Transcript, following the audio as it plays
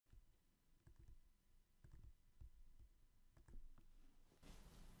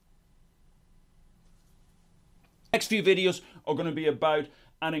Next few videos are going to be about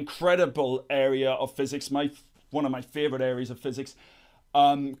an incredible area of physics, one of my favorite areas of physics,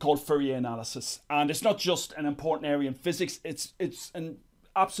 called Fourier analysis. And it's not just an important area in physics, it's an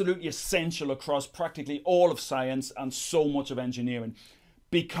absolutely essential across practically all of science and so much of engineering,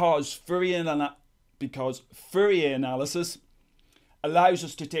 because Fourier analysis allows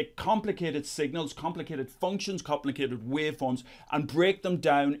us to take complicated signals, complicated functions, complicated waveforms, and break them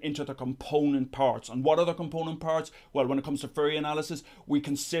down into the component parts. And what are the component parts? Well, when it comes to Fourier analysis, we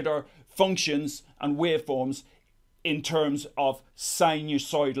consider functions and waveforms in terms of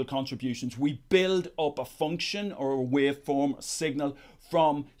sinusoidal contributions. We build up a function or a waveform, a signal,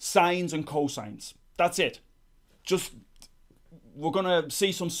 from sines and cosines. That's it. We're going to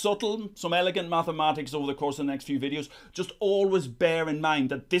see some subtle, some elegant mathematics over the course of the next few videos. Just always bear in mind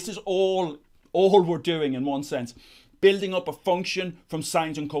that this is all we're doing in one sense. Building up a function from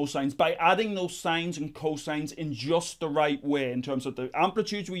sines and cosines by adding those sines and cosines in just the right way in terms of the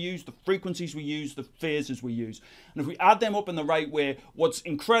amplitudes we use, the frequencies we use, the phases we use. And if we add them up in the right way, what's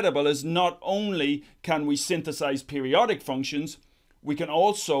incredible is not only can we synthesize periodic functions, we can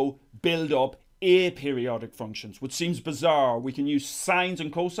also build up aperiodic functions, which seems bizarre. We can use sines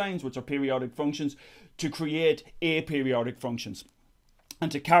and cosines, which are periodic functions, to create aperiodic functions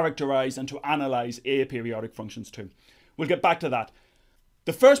and to characterize and to analyze aperiodic functions too. We'll get back to that.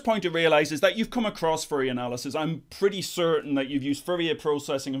 The first point to realize is that you've come across Fourier analysis. I'm pretty certain that you've used Fourier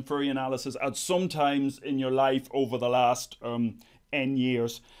processing and Fourier analysis at some times in your life over the last N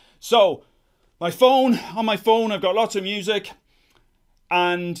years. So on my phone I've got lots of music,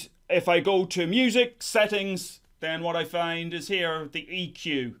 and if I go to music settings, then what I find is here the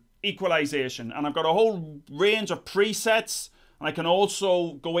EQ, equalization, and I've got a whole range of presets, and I can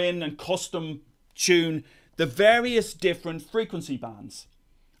also go in and custom tune the various different frequency bands.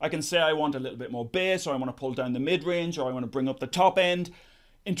 I can say I want a little bit more bass, or I want to pull down the mid-range, or I want to bring up the top end.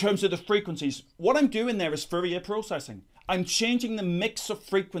 In terms of the frequencies, what I'm doing there is Fourier processing. I'm changing the mix of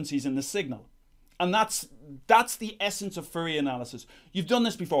frequencies in the signal. And that's the essence of Fourier analysis. You've done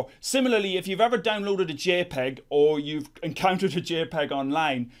this before. Similarly, if you've ever downloaded a JPEG or you've encountered a JPEG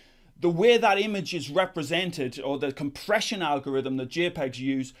online, the way that image is represented, or the compression algorithm that JPEGs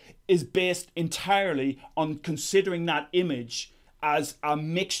use, is based entirely on considering that image as a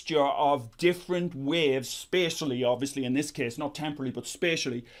mixture of different waves, spatially, obviously in this case, not temporally, but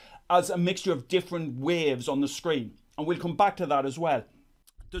spatially, as a mixture of different waves on the screen. And we'll come back to that as well.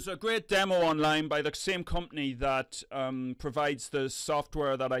 There's a great demo online by the same company that provides the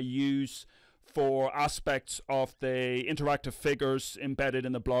software that I use for aspects of the interactive figures embedded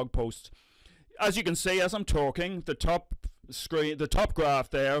in the blog post. As you can see, as I'm talking, the top graph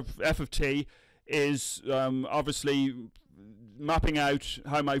there, f of t, is obviously mapping out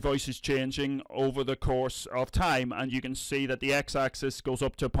how my voice is changing over the course of time, and you can see that the x-axis goes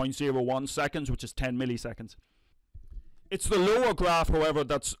up to 0.01 seconds, which is 10 milliseconds. It's the lower graph, however,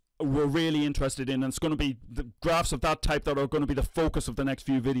 that we're really interested in, and it's going to be the graphs of that type that are going to be the focus of the next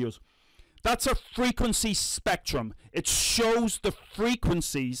few videos. That's a frequency spectrum. It shows the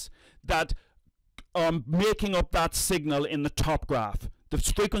frequencies that are making up that signal in the top graph. The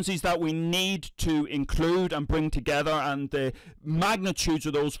frequencies that we need to include and bring together, and the magnitudes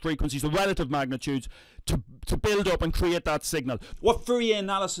of those frequencies, the relative magnitudes, to build up and create that signal. What Fourier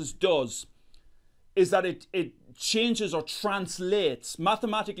analysis does is that it changes or translates,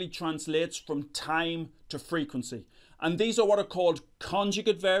 mathematically translates from time to frequency. And these are what are called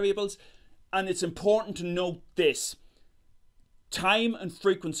conjugate variables. And it's important to note this: time and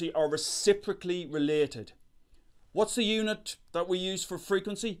frequency are reciprocally related. What's the unit that we use for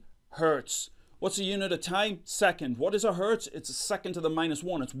frequency? Hertz. What's the unit of time? Second. What is a hertz? It's a second to the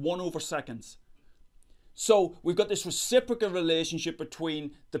 -1. It's 1 over seconds. So we've got this reciprocal relationship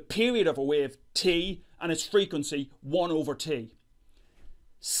between the period of a wave, t, and its frequency, 1 over t.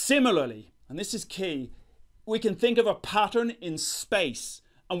 Similarly, and this is key, we can think of a pattern in space,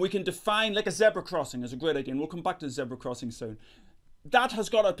 and we can define, like a zebra crossing is a great idea, and we'll come back to the zebra crossing soon. That has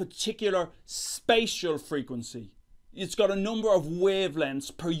got a particular spatial frequency. It's got a number of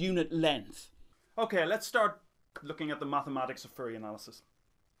wavelengths per unit length. Okay, let's start looking at the mathematics of Fourier analysis.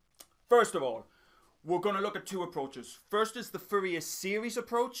 First of all, we're going to look at two approaches. First is the Fourier series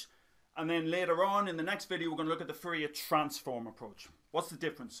approach, and then later on in the next video we're going to look at the Fourier transform approach. What's the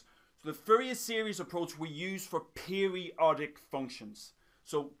difference? So the Fourier series approach we use for periodic functions.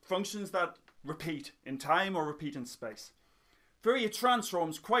 So functions that repeat in time or repeat in space. Fourier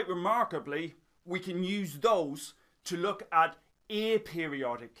transforms, quite remarkably, we can use those to look at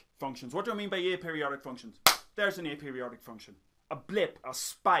aperiodic functions. What do I mean by aperiodic functions? There's an aperiodic function. A blip, a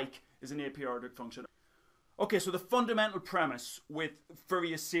spike, is an aperiodic function. Okay, so the fundamental premise with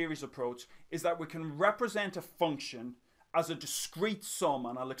Fourier series approach is that we can represent a function as a discrete sum,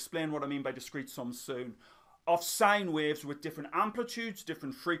 and I'll explain what I mean by discrete sum soon, of sine waves with different amplitudes,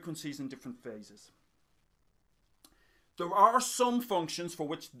 different frequencies, and different phases. There are some functions for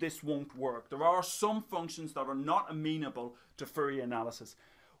which this won't work. There are some functions that are not amenable to Fourier analysis.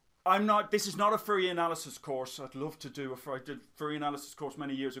 This is not a Fourier analysis course. I'd love to do I did a Fourier analysis course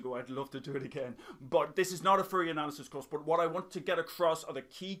many years ago. I'd love to do it again. But this is not a Fourier analysis course. But what I want to get across are the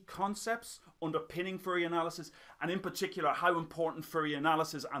key concepts underpinning Fourier analysis, and in particular, how important Fourier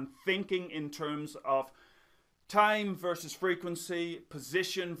analysis and thinking in terms of time versus frequency,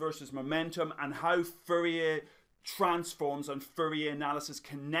 position versus momentum, and how Fourier transforms and Fourier analysis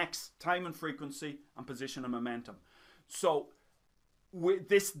connects time and frequency and position and momentum. So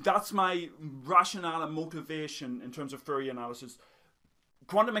that's my rationale and motivation in terms of Fourier analysis.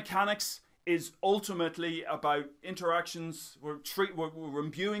 Quantum mechanics is ultimately about interactions. We're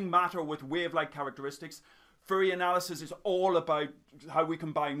imbuing matter with wave-like characteristics. Fourier analysis is all about how we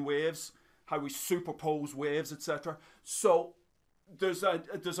combine waves, how we superpose waves, etc. So there's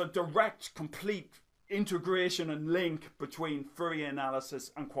a direct, complete integration and link between Fourier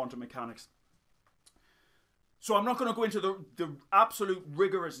analysis and quantum mechanics. So I'm not going to go into the absolute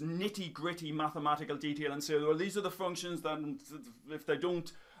rigorous nitty-gritty mathematical detail and say, well, these are the functions that if they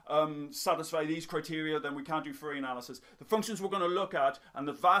don't satisfy these criteria, then we can't do Fourier analysis. The functions we're going to look at, and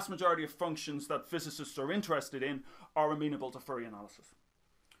the vast majority of functions that physicists are interested in, are amenable to Fourier analysis.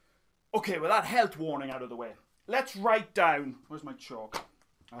 Okay, with that health warning out of the way, let's write down, where's my chalk?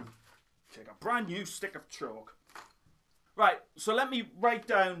 I'll take a brand new stick of chalk. Right, so let me write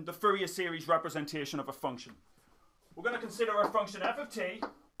down the Fourier series representation of a function. We're going to consider our function f of t.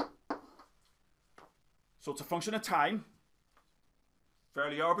 So it's a function of time.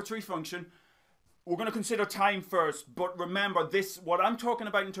 Fairly arbitrary function. We're going to consider time first, but remember this, what I'm talking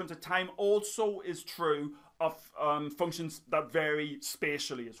about in terms of time also is true of functions that vary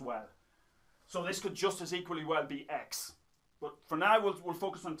spatially as well. So this could just as equally well be x. But for now, we'll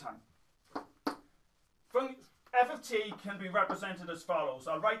focus on time. F of t can be represented as follows.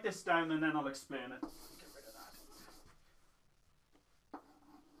 I'll write this down and then I'll explain it. Get rid of that.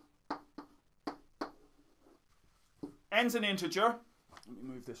 N's an integer. Let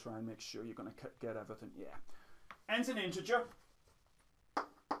me move this around, make sure you're going to get everything. Yeah. N's an integer.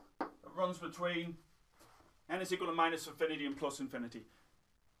 It runs between n is equal to minus infinity and plus infinity.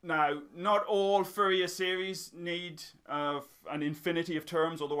 Now, not all Fourier series need an infinity of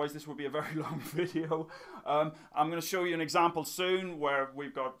terms, otherwise this would be a very long video. I'm going to show you an example soon where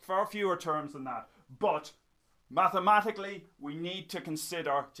we've got far fewer terms than that. But mathematically, we need to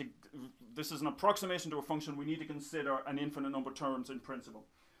consider, this is an approximation to a function, we need to consider an infinite number of terms in principle.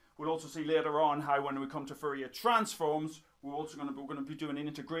 We'll also see later on how when we come to Fourier transforms, we're going to be doing an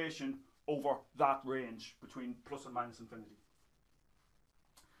integration over that range between plus and minus infinity.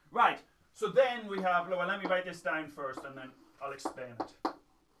 Right, so then we have, well, let me write this down first and then I'll explain it.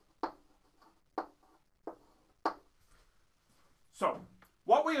 So,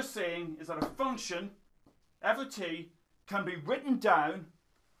 what we are saying is that a function, f of t, can be written down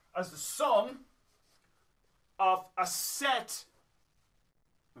as the sum of a set,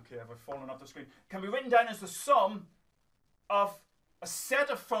 okay, I've fallen off the screen, can be written down as the sum of a set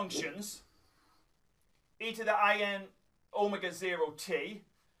of functions, e to the in omega 0 t,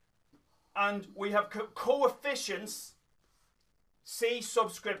 and we have coefficients c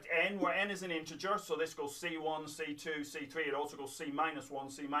subscript n, where n is an integer, so this goes c1, c2, c3, it also goes c minus 1,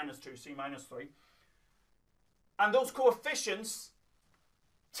 c minus 2, c minus 3. And those coefficients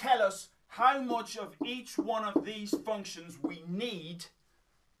tell us how much of each one of these functions we need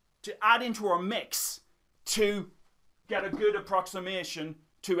to add into our mix to get a good approximation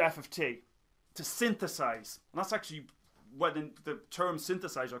to f of t, to synthesize. And that's actually where the term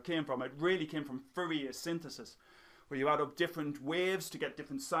synthesizer came from. It really came from Fourier synthesis, where you add up different waves to get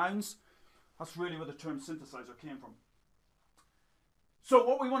different sounds. That's really where the term synthesizer came from. So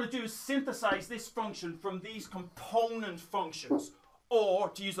what we want to do is synthesize this function from these component functions, or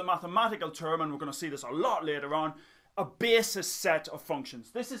to use the mathematical term, and we're going to see this a lot later on, a basis set of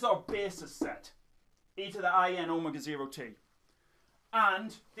functions. This is our basis set, e to the in omega 0 t.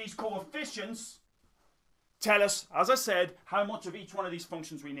 And these coefficients tell us, as I said, how much of each one of these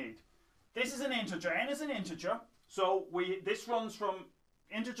functions we need. This is an integer. N is an integer. So this runs from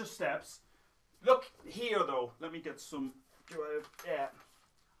integer steps. Look here, though. Let me get some. Yeah,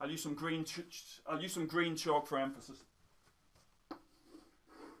 I'll use some green. I'll use some green chalk for emphasis.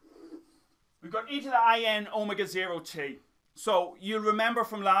 We've got e to the in omega 0 t. So you'll remember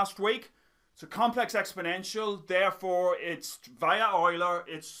from last week. It's a complex exponential, therefore it's via Euler,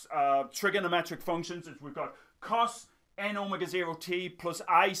 it's trigonometric functions. We've got cos n omega 0 t plus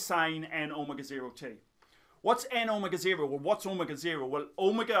I sine n omega 0 t. What's n omega 0? Well, what's omega 0? Well,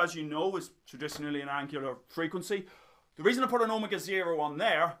 omega, as you know, is traditionally an angular frequency. The reason I put an omega 0 on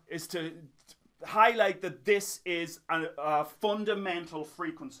there is to highlight that this is a fundamental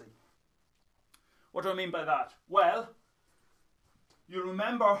frequency. What do I mean by that? Well, you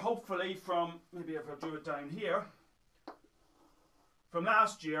remember, hopefully, from, maybe if I do it down here, from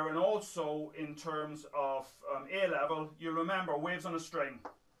last year, and also in terms of A-level, you remember waves on a string.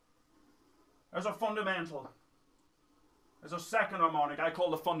 There's a fundamental. There's a second harmonic. I call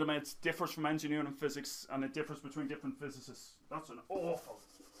the fundamental. It differs from engineering and physics, and it differs between different physicists. That's an awful.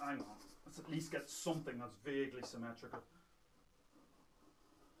 Hang on. Let's at least get something that's vaguely symmetrical.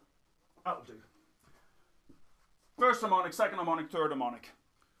 That'll do. First harmonic, second harmonic, third harmonic.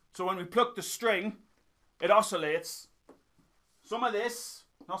 So when we pluck the string, it oscillates. Some of this,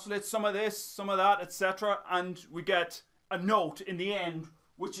 oscillates some of this, some of that, etc. And we get a note in the end,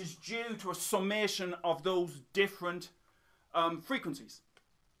 which is due to a summation of those different frequencies.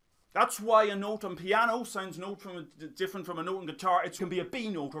 That's why a note on piano sounds different from a note on guitar. It can be a B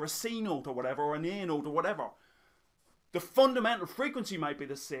note or a C note or whatever, or an A note or whatever. The fundamental frequency might be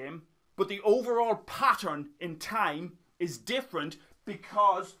the same, but the overall pattern in time is different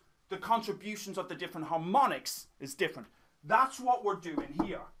because the contributions of the different harmonics is different. That's what we're doing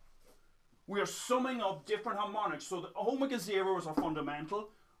here. We are summing up different harmonics. So the omega 0 is our fundamental.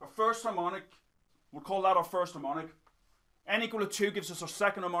 Our first harmonic, we'll call that our first harmonic. N equal to 2 gives us our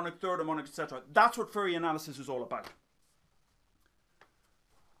second harmonic, third harmonic, etc. That's what Fourier analysis is all about.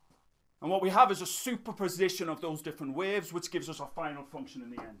 And what we have is a superposition of those different waves, which gives us our final function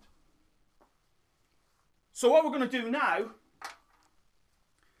in the end. So what we're going to do now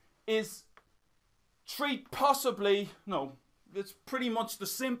is treat it's pretty much the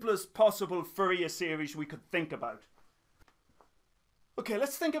simplest possible Fourier series we could think about. Okay,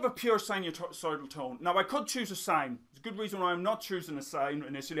 let's think of a pure sinusoidal tone. Now, I could choose a sine. There's a good reason why I'm not choosing a sine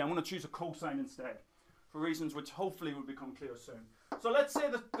initially. I'm going to choose a cosine instead, for reasons which hopefully will become clear soon. So let's say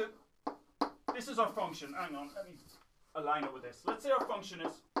that this is our function. Hang on, let me align it with this. Let's say our function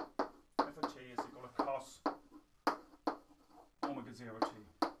is f of t is equal to cos omega 0 t.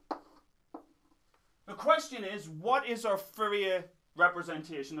 The question is, what is our Fourier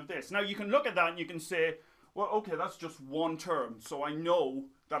representation of this? Now, you can look at that and you can say, well, okay, that's just one term, so I know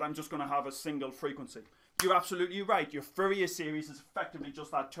that I'm just going to have a single frequency. You're absolutely right. Your Fourier series is effectively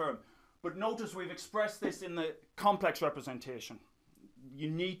just that term. But notice we've expressed this in the complex representation. You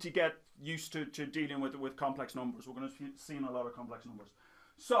need to get used to dealing with complex numbers. We're going to be seeing a lot of complex numbers.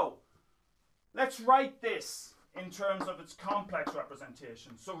 So, let's write this in terms of its complex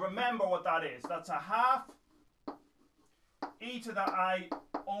representation. So remember what that is. That's a half e to the I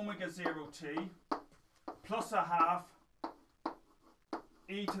omega 0 t plus a half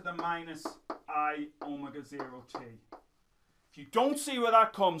e to the minus I omega 0 t. If you don't see where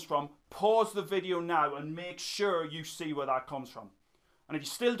that comes from, pause the video now and make sure you see where that comes from. And if you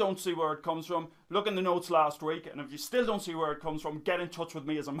still don't see where it comes from, look in the notes last week. And if you still don't see where it comes from, get in touch with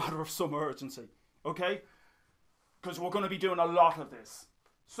me as a matter of some urgency. Okay? Because we're going to be doing a lot of this.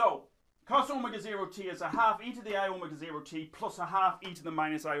 So, cos omega 0 t is a half e to the I omega 0 t plus a half e to the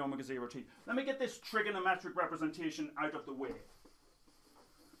minus I omega 0 t. Let me get this trigonometric representation out of the way,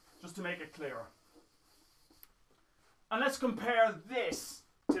 just to make it clearer. And let's compare this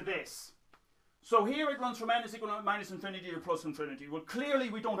to this. So here it runs from n is equal to minus infinity to plus infinity. Well,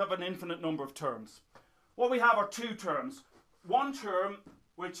 clearly we don't have an infinite number of terms. What we have are two terms. One term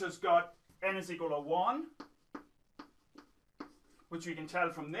which has got n is equal to 1, which we can tell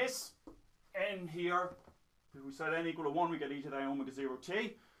from this. N here, if we said n equal to 1, we get e to the I omega 0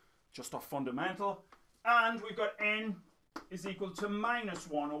 t, just our fundamental. And we've got n is equal to minus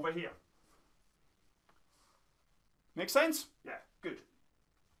 1 over here. Make sense? Yeah, good.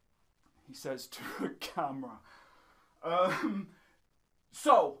 He says to a camera.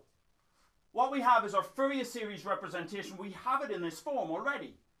 So, what we have is our Fourier series representation. We have it in this form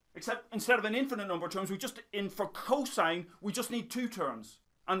already. Except instead of an infinite number of terms, for cosine, we just need two terms.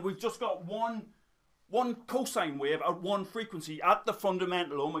 And we've just got one cosine wave at one frequency at the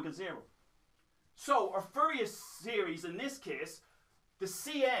fundamental omega 0. So our Fourier series in this case, the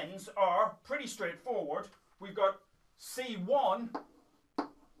CNs are pretty straightforward. We've got C1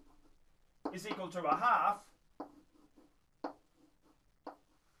 is equal to a half.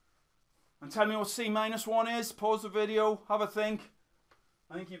 And tell me what C minus 1 is. Pause the video, have a think.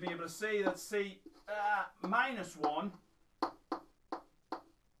 I think you'll be able to see that C minus 1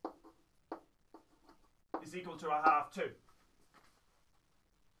 is equal to a half too.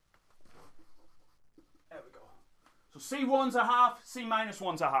 There we go. So C1's a half, C minus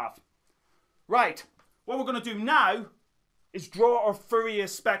 1's a half. Right, what we're going to do now is draw our Fourier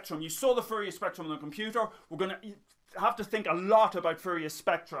spectrum. You saw the Fourier spectrum on the computer. We're going to have to think a lot about Fourier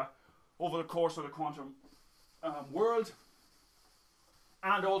spectra over the course of the quantum world.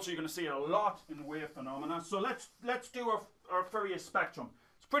 And also you're going to see it a lot in wave phenomena. So let's do our Fourier spectrum.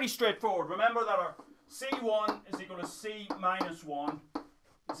 It's pretty straightforward. Remember that our C1 is equal to C minus 1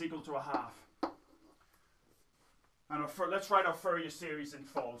 is equal to a half. And let's write our Fourier series in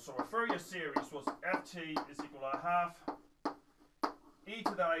full. So our Fourier series was ft is equal to a half e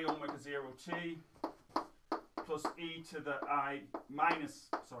to the I omega 0 t plus e to the minus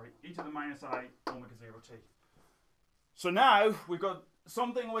I omega 0 t. So now we've got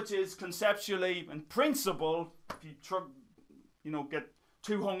something which is conceptually, in principle, if you get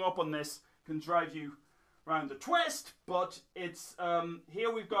too hung up on this, can drive you around the twist. But it's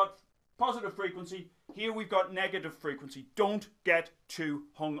here we've got positive frequency. Here we've got negative frequency. Don't get too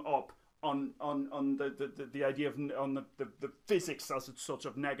hung up on the idea of the physics as such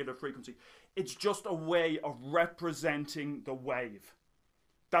of negative frequency. It's just a way of representing the wave.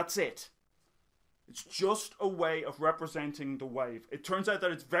 That's it. It's just a way of representing the wave. It turns out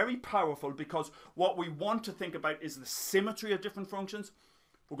that it's very powerful because what we want to think about is the symmetry of different functions.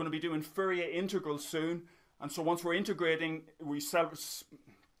 We're going to be doing Fourier integrals soon. And so once we're integrating, we save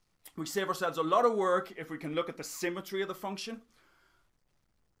ourselves a lot of work if we can look at the symmetry of the function.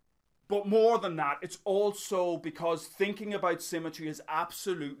 But more than that, it's also because thinking about symmetry is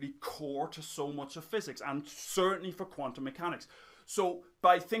absolutely core to so much of physics, and certainly for quantum mechanics. So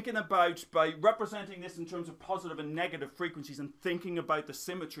by representing this in terms of positive and negative frequencies and thinking about the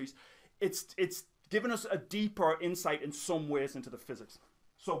symmetries, it's given us a deeper insight in some ways into the physics.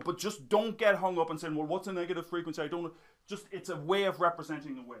 So, but just don't get hung up and saying, well, what's a negative frequency? I don't know. Just, it's a way of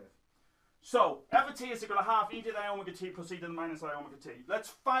representing the wave. So, f of t is equal to half e to the I omega t plus e to the minus I omega t. Let's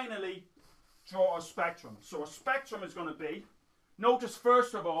finally draw a spectrum. So our spectrum is going to be, notice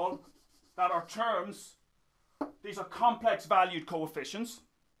first of all, that our terms, these are complex valued coefficients,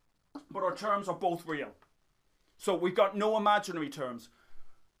 but our terms are both real. So we've got no imaginary terms.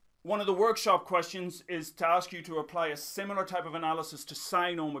 One of the workshop questions is to ask you to apply a similar type of analysis to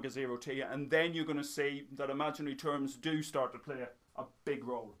sine omega 0 t, and then you're going to see that imaginary terms do start to play a big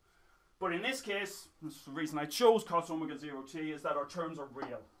role. But in this case, this is the reason I chose cos omega 0 t, is that our terms are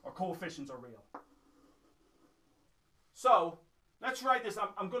real, our coefficients are real. So let's write this.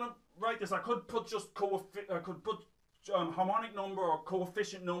 I'm going to write this. I could put just harmonic number or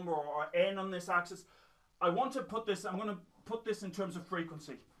coefficient number or n on this axis. I want to put this. I'm going to put this in terms of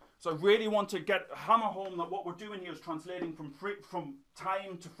frequency. So I really want to hammer home that what we're doing here is translating from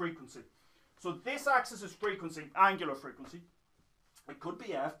time to frequency. So this axis is frequency, angular frequency. It could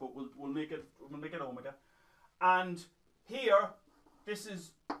be f, but we'll make it omega. And here, this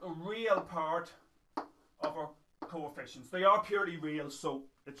is a real part of our coefficients. They are purely real, so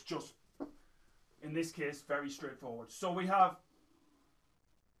it's just, in this case, very straightforward. So we have,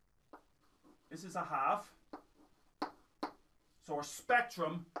 this is a half. So our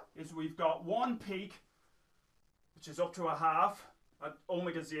spectrum is, we've got one peak, which is up to a half at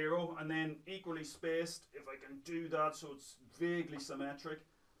omega 0, and then equally spaced, if I can do that so it's vaguely symmetric.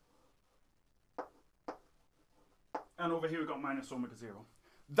 And over here we've got minus omega 0.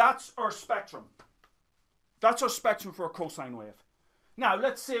 That's our spectrum. That's our spectrum for a cosine wave. Now,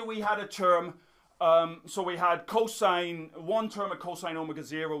 let's say we had a term, so we had one term at cosine omega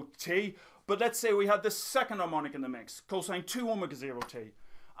 0 t, but let's say we had the second harmonic in the mix, cosine 2 omega 0 t.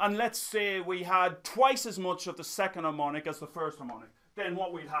 And let's say we had twice as much of the second harmonic as the first harmonic. Then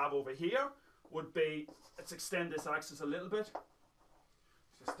what we'd have over here would be, let's extend this axis a little bit.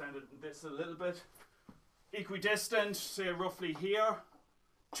 Let's extend this a little bit. Equidistant, say roughly here,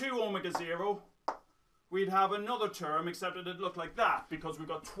 2 omega 0. We'd have another term, except it'd look like that, because we've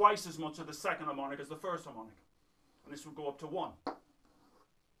got twice as much of the second harmonic as the first harmonic. And this would go up to 1.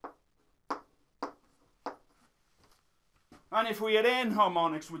 And if we had n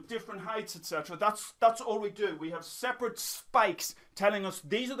harmonics with different heights, etc., that's all we do. We have separate spikes telling us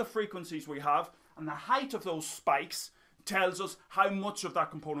these are the frequencies we have, and the height of those spikes tells us how much of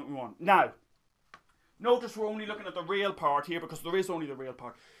that component we want. Now, notice we're only looking at the real part here because there is only the real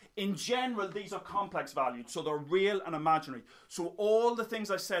part. In general, these are complex valued, so they're real and imaginary. So all the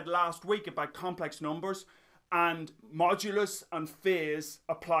things I said last week about complex numbers and modulus and phase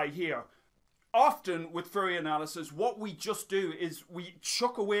apply here. Often with Fourier analysis, what we just do is we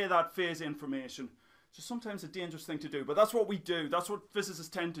chuck away that phase information which is sometimes a dangerous thing to do, but that's what we do. That's what physicists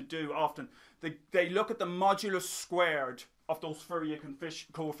tend to do often. They look at the modulus squared of those Fourier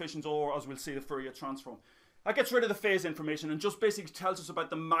coefficients, or as we'll see, the Fourier transform. That gets rid of the phase information and just basically tells us about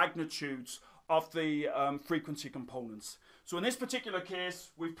the magnitudes of the frequency components. So in this particular case,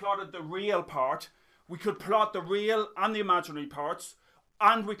 we've plotted the real part. We could plot the real and the imaginary parts,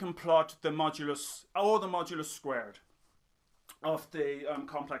 and we can plot the modulus, or the modulus squared of the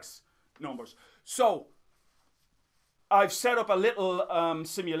complex numbers. So I've set up a little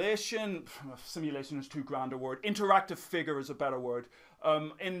simulation. Simulation is too grand a word. Interactive figure is a better word.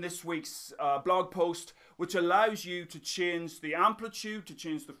 In this week's blog post, which allows you to change the amplitude, to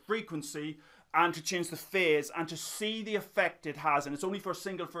change the frequency, and to change the phase, and to see the effect it has. And it's only for a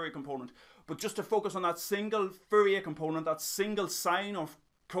single Fourier component. But just to focus on that single Fourier component, that single sine or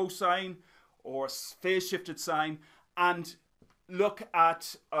cosine or phase shifted sine, and look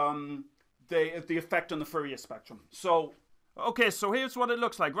at the effect on the Fourier spectrum. So, okay, so here's what it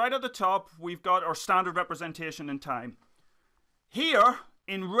looks like. Right at the top, we've got our standard representation in time. Here,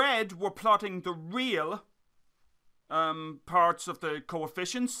 in red, we're plotting the real parts of the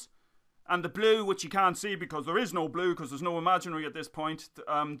coefficients. And the blue, which you can't see because there is no blue, because there's no imaginary at this point,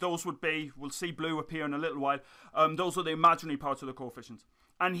 those would be, we'll see blue appear in a little while, those are the imaginary parts of the coefficients.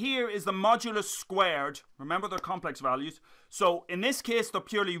 And here is the modulus squared. Remember, they're complex values. So in this case, they're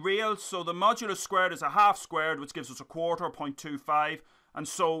purely real. So the modulus squared is a half squared, which gives us a quarter, 0.25. And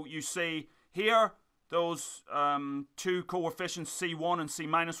so you see here, those two coefficients, C1 and C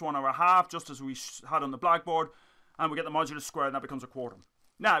minus 1, are a half, just as we had on the blackboard. And we get the modulus squared, and that becomes a quarter.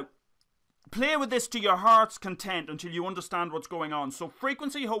 Now, play with this to your heart's content until you understand what's going on. So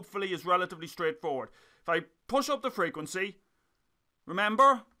frequency, hopefully, is relatively straightforward. If I push up the frequency,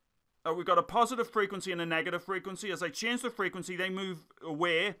 remember, we've got a positive frequency and a negative frequency. As I change the frequency, they move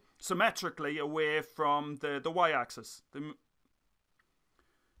away, symmetrically away from the y-axis. If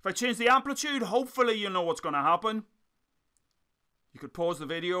I change the amplitude, hopefully you know what's going to happen. You could pause the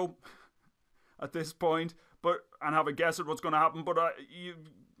video at this point and have a guess at what's going to happen, but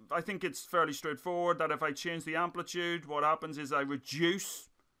I think it's fairly straightforward that if I change the amplitude, what happens is I reduce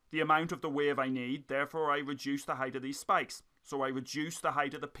the amount of the wave I need. Therefore, I reduce the height of these spikes. So I reduce the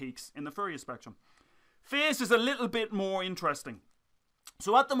height of the peaks in the Fourier spectrum. Phase is a little bit more interesting.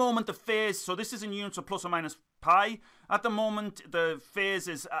 So at the moment, the phase, so this is in units of plus or minus pi. At the moment, the phase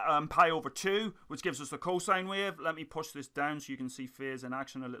is pi over 2, which gives us the cosine wave. Let me push this down so you can see phase in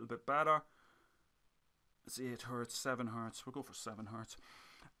action a little bit better. It's 8 hertz, 7 hertz. We'll go for 7 hertz.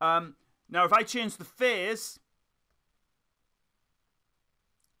 Now, if I change the phase,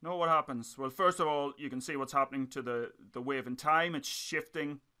 know what happens? Well, first of all, you can see what's happening to the wave in time. It's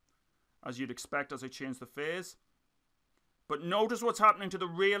shifting as you'd expect as I change the phase. But notice what's happening to the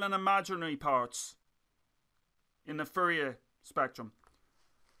real and imaginary parts in the Fourier spectrum.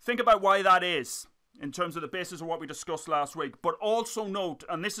 Think about why that is in terms of the basis of what we discussed last week. But also note,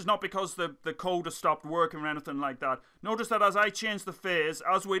 and this is not because the code has stopped working or anything like that, notice that as I change the phase,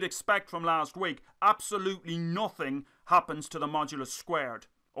 as we'd expect from last week, absolutely nothing happens to the modulus squared.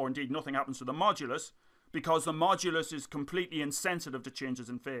 Or indeed nothing happens to the modulus, because the modulus is completely insensitive to changes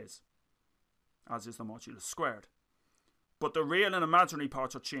in phase, as is the modulus squared. But the real and imaginary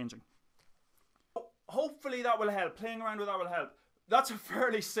parts are changing. Hopefully that will help. Playing around with that will help. That's a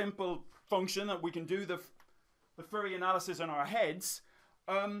fairly simple function that we can do the Fourier analysis in our heads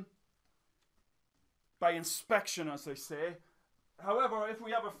by inspection, as they say. However, if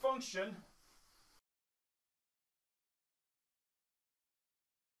we have a function